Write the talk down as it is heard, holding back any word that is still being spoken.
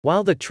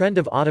While the trend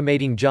of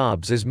automating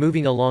jobs is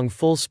moving along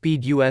full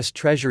speed, U.S.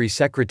 Treasury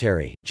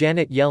Secretary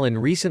Janet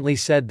Yellen recently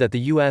said that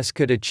the U.S.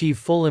 could achieve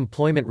full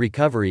employment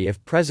recovery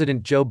if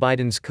President Joe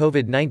Biden's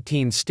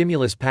COVID-19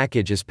 stimulus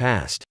package is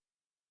passed.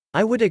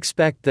 "I would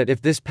expect that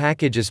if this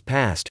package is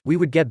passed, we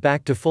would get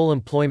back to full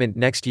employment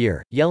next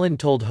year," Yellen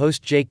told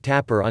host Jake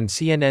Tapper on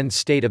CNN's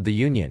State of the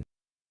Union.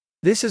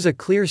 "This is a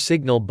clear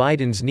signal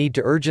Biden's need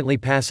to urgently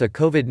pass a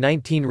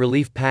COVID-19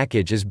 relief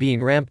package is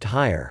being ramped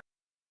higher."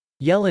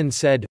 Yellen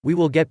said, "We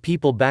will get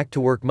people back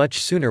to work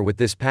much sooner with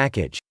this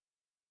package."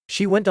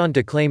 She went on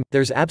to claim,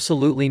 "There's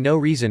absolutely no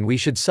reason we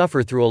should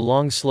suffer through a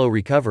long, slow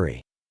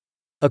recovery."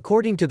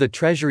 According to the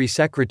Treasury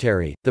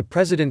Secretary, the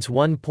president's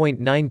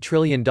 $1.9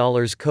 trillion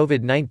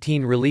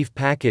COVID-19 relief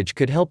package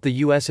could help the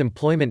U.S.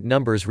 employment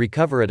numbers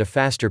recover at a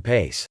faster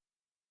pace.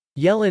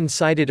 Yellen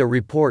cited a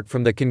report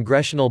from the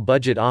Congressional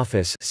Budget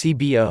Office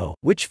 (CBO),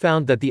 which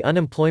found that the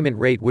unemployment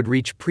rate would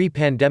reach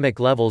pre-pandemic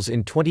levels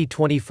in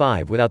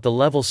 2025 without the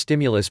level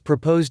stimulus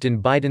proposed in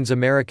Biden's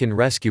American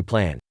Rescue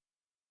Plan.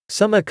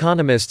 Some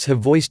economists have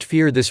voiced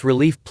fear this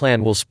relief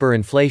plan will spur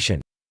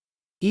inflation.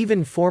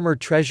 Even former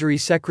Treasury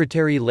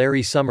Secretary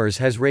Larry Summers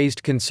has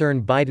raised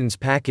concern Biden's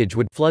package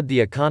would flood the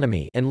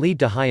economy and lead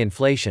to high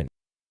inflation.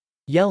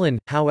 Yellen,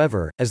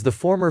 however, as the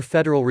former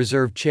Federal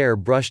Reserve Chair,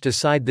 brushed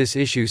aside this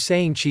issue,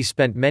 saying she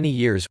spent many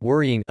years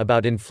worrying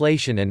about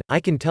inflation and, "I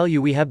can tell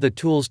you we have the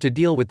tools to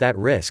deal with that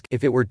risk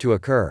if it were to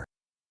occur."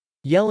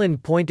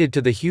 Yellen pointed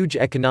to the huge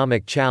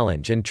economic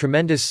challenge and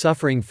tremendous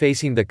suffering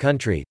facing the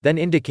country, then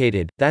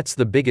indicated, "That's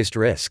the biggest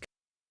risk."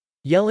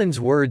 Yellen's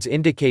words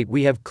indicate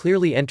we have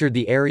clearly entered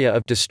the area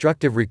of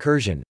destructive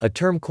recursion, a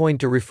term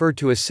coined to refer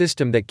to a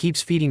system that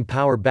keeps feeding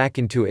power back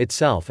into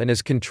itself and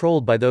is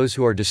controlled by those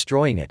who are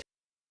destroying it.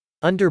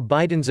 Under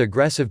Biden's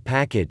aggressive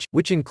package,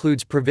 which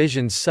includes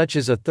provisions such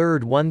as a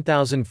third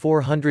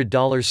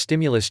 $1,400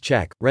 stimulus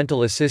check,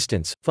 rental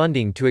assistance,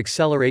 funding to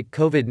accelerate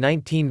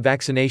COVID-19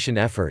 vaccination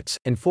efforts,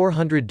 and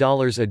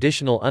 $400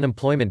 additional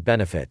unemployment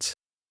benefits.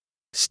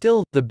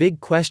 Still, the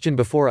big question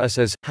before us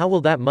is, how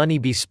will that money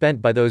be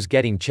spent by those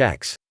getting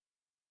checks?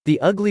 The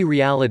ugly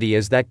reality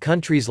is that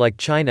countries like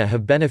China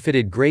have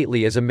benefited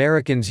greatly as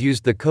Americans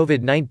used the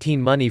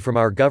COVID-19 money from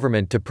our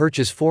government to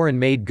purchase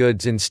foreign-made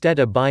goods instead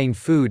of buying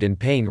food and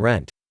paying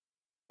rent.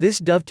 This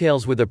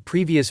dovetails with a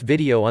previous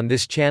video on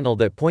this channel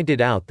that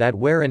pointed out that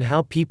where and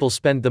how people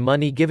spend the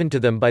money given to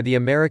them by the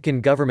American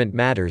government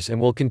matters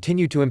and will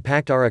continue to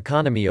impact our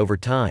economy over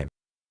time.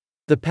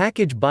 The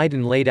package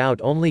Biden laid out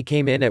only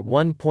came in at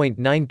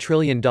 $1.9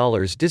 trillion,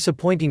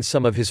 disappointing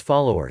some of his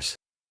followers.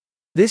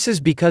 This is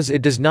because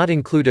it does not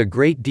include a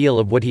great deal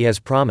of what he has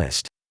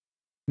promised.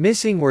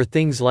 Missing were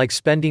things like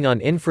spending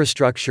on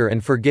infrastructure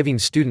and forgiving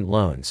student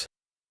loans.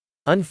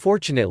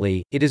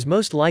 Unfortunately, it is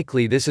most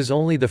likely this is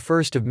only the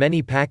first of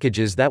many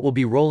packages that will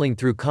be rolling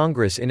through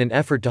Congress in an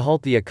effort to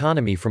halt the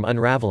economy from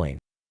unraveling.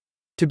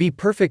 To be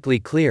perfectly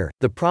clear,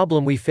 the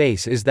problem we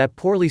face is that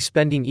poorly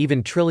spending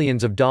even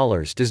trillions of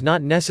dollars does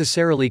not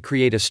necessarily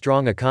create a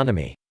strong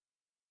economy.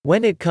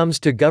 When it comes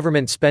to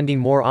government spending,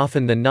 more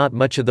often than not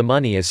much of the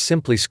money is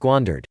simply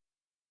squandered.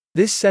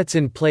 This sets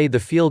in play the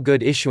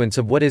feel-good issuance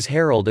of what is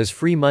heralded as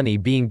free money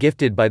being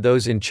gifted by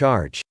those in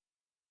charge.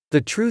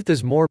 The truth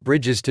is more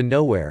bridges to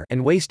nowhere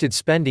and wasted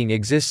spending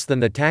exists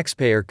than the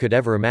taxpayer could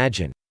ever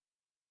imagine.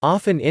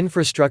 Often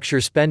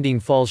infrastructure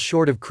spending falls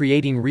short of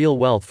creating real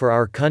wealth for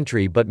our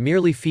country but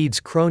merely feeds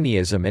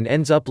cronyism and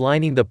ends up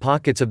lining the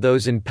pockets of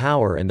those in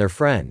power and their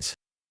friends.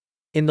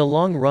 In the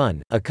long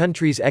run, a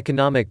country's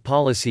economic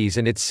policies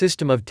and its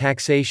system of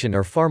taxation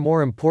are far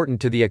more important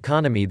to the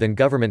economy than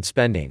government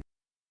spending.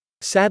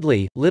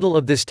 Sadly, little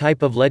of this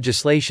type of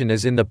legislation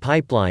is in the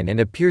pipeline and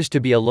appears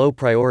to be a low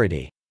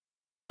priority.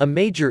 A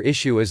major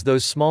issue is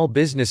those small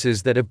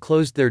businesses that have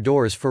closed their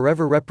doors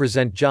forever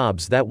represent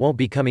jobs that won't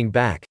be coming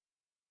back.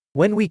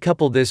 When we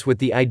couple this with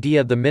the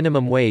idea the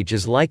minimum wage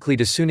is likely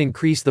to soon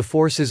increase the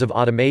forces of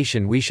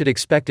automation, we should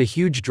expect a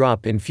huge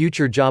drop in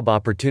future job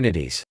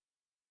opportunities.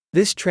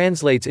 This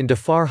translates into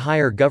far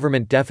higher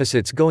government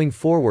deficits going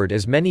forward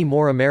as many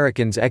more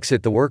Americans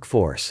exit the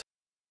workforce.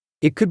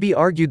 It could be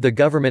argued the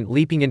government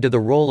leaping into the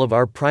role of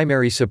our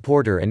primary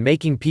supporter and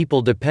making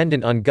people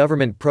dependent on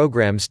government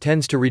programs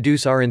tends to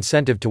reduce our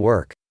incentive to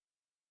work.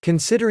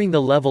 Considering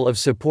the level of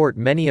support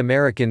many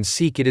Americans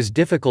seek, it is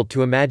difficult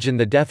to imagine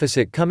the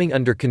deficit coming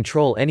under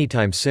control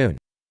anytime soon.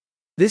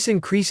 This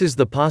increases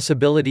the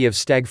possibility of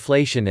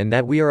stagflation and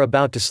that we are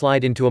about to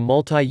slide into a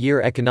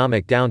multi-year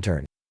economic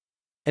downturn.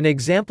 An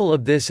example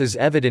of this is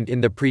evident in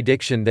the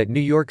prediction that New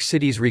York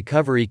City's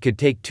recovery could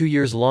take 2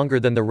 years longer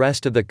than the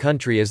rest of the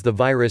country as the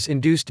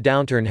virus-induced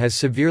downturn has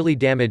severely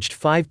damaged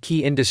 5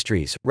 key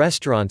industries: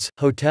 restaurants,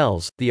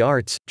 hotels, the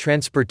arts,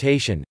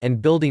 transportation, and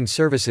building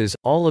services.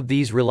 All of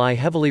these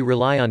heavily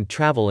rely on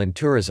travel and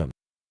tourism.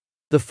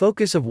 The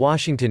focus of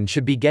Washington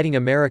should be getting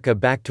America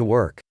back to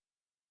work.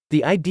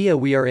 The idea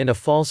we are in a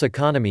false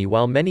economy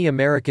while many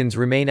Americans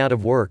remain out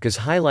of work is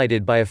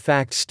highlighted by a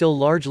fact still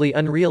largely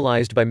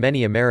unrealized by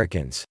many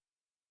Americans.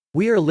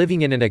 We are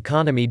living in an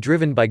economy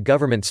driven by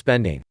government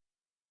spending.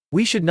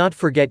 We should not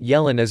forget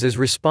Yellen is as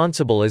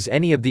responsible as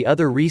any of the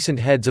other recent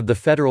heads of the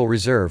Federal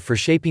Reserve for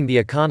shaping the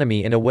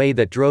economy in a way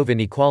that drove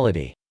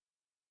inequality.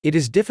 It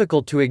is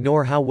difficult to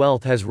ignore how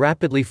wealth has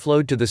rapidly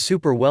flowed to the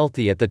super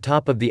wealthy at the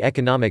top of the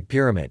economic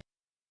pyramid.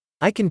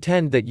 I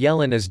contend that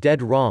Yellen is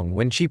dead wrong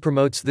when she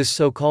promotes this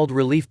so-called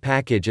relief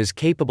package as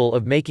capable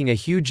of making a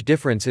huge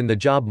difference in the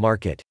job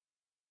market.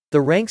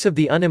 The ranks of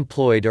the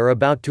unemployed are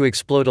about to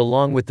explode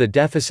along with the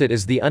deficit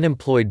as the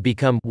unemployed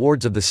become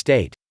wards of the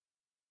state.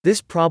 This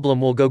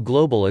problem will go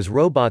global as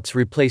robots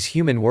replace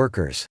human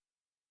workers.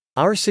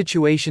 Our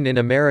situation in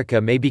America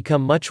may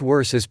become much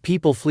worse as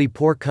people flee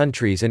poor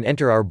countries and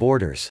enter our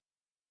borders.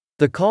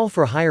 The call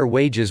for higher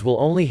wages will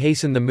only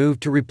hasten the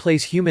move to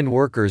replace human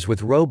workers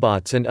with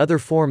robots and other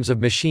forms of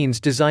machines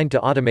designed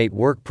to automate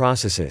work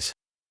processes.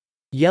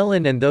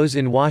 Yellen and those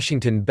in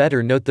Washington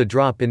better note the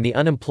drop in the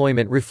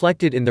unemployment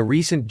reflected in the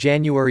recent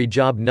January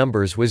job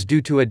numbers was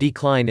due to a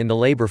decline in the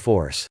labor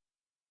force.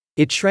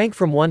 It shrank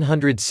from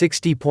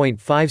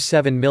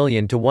 160.57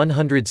 million to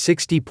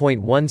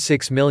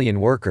 160.16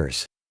 million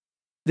workers.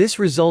 This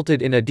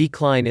resulted in a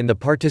decline in the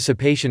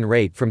participation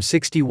rate from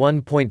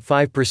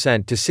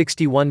 61.5% to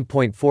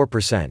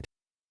 61.4%.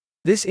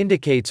 This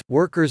indicates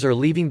workers are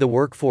leaving the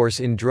workforce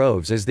in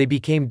droves as they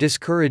became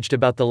discouraged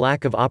about the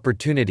lack of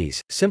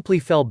opportunities, simply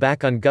fell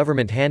back on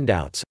government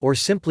handouts, or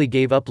simply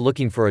gave up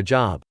looking for a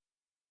job.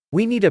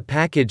 We need a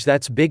package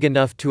that's big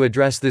enough to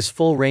address this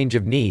full range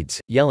of needs,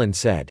 Yellen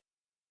said.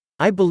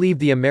 I believe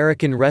the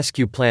American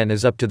Rescue Plan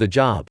is up to the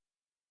job.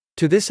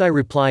 To this I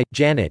reply,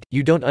 Janet,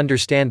 you don't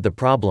understand the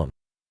problem.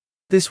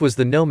 This was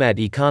the Nomad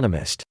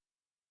Economist.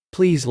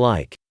 Please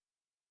like,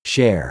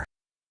 share,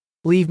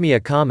 leave me a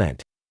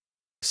comment,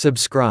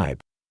 subscribe.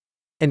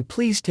 And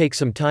please take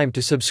some time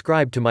to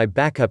subscribe to my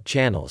backup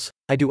channels.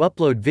 I do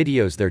upload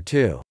videos there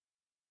too.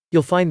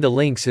 You'll find the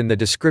links in the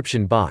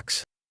description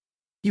box.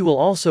 You will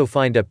also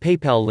find a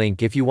PayPal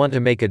link if you want to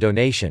make a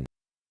donation.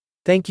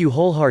 Thank you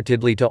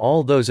wholeheartedly to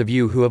all those of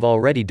you who have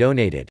already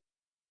donated.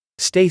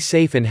 Stay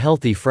safe and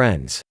healthy,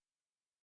 friends.